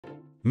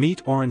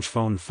Meet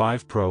OrangePhone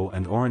 5 Pro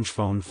and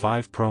OrangePhone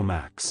 5 Pro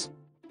Max.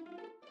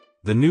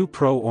 The new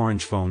Pro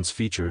OrangePhones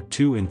feature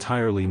two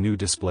entirely new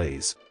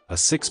displays, a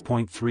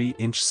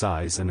 6.3-inch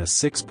size and a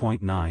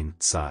 6.9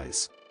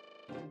 size.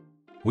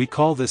 We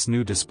call this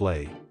new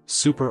display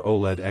Super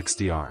OLED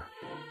XDR.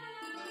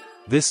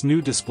 This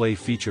new display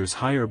features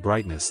higher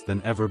brightness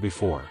than ever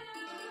before.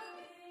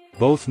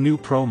 Both new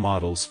Pro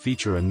models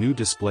feature a new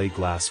display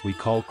glass we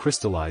call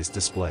crystallized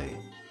display.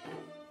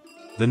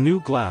 The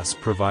new glass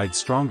provides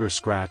stronger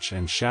scratch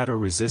and shatter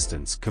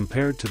resistance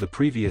compared to the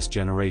previous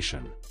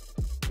generation.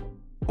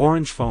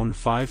 OrangePhone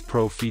 5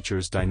 Pro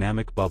features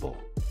Dynamic Bubble.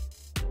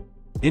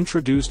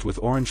 Introduced with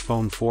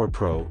OrangePhone 4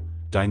 Pro,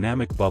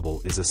 Dynamic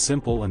Bubble is a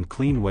simple and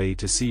clean way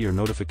to see your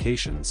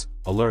notifications,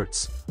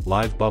 alerts,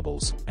 live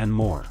bubbles, and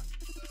more.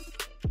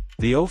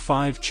 The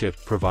O5 chip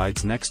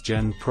provides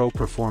next-gen Pro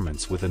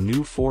performance with a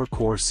new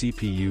 4-core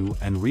CPU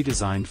and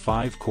redesigned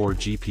 5-core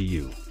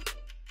GPU.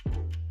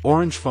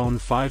 OrangePhone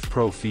 5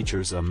 Pro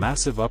features a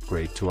massive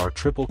upgrade to our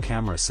triple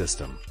camera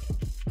system.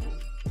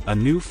 A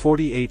new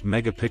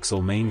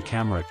 48-megapixel main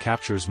camera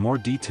captures more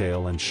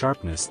detail and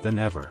sharpness than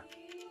ever.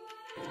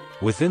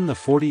 Within the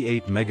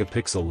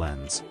 48-megapixel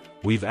lens,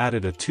 we've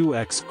added a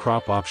 2x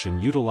crop option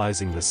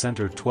utilizing the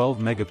center 12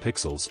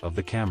 megapixels of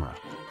the camera.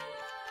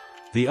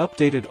 The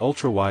updated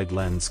ultra-wide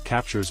lens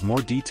captures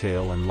more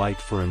detail and light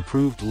for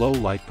improved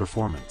low-light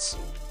performance.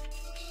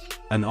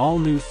 An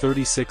all-new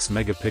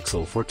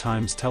 36-megapixel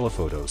 4x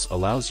telephotos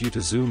allows you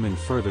to zoom in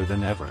further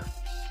than ever.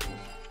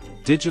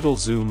 Digital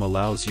zoom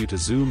allows you to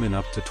zoom in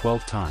up to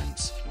 12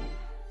 times.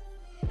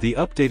 The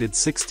updated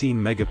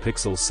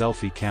 16-megapixel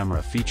selfie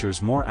camera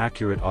features more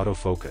accurate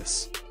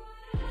autofocus.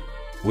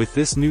 With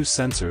this new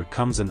sensor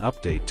comes an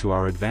update to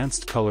our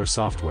advanced color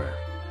software.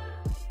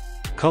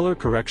 Color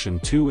Correction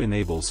 2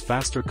 enables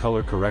faster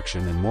color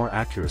correction and more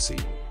accuracy,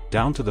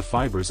 down to the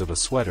fibers of a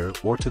sweater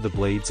or to the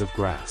blades of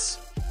grass.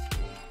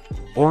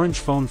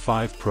 OrangePhone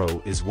 5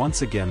 Pro is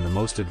once again the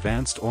most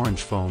advanced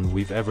Orange phone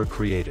we've ever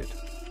created.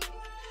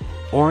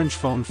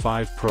 OrangePhone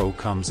 5 Pro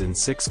comes in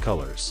 6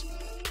 colors: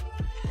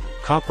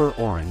 copper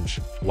orange,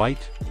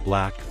 white,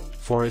 black,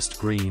 forest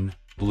green,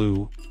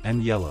 blue,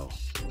 and yellow.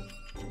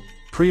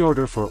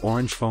 Pre-order for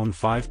OrangePhone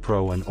 5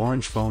 Pro and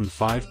OrangePhone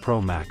 5 Pro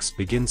Max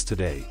begins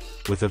today,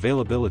 with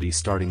availability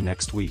starting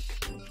next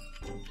week.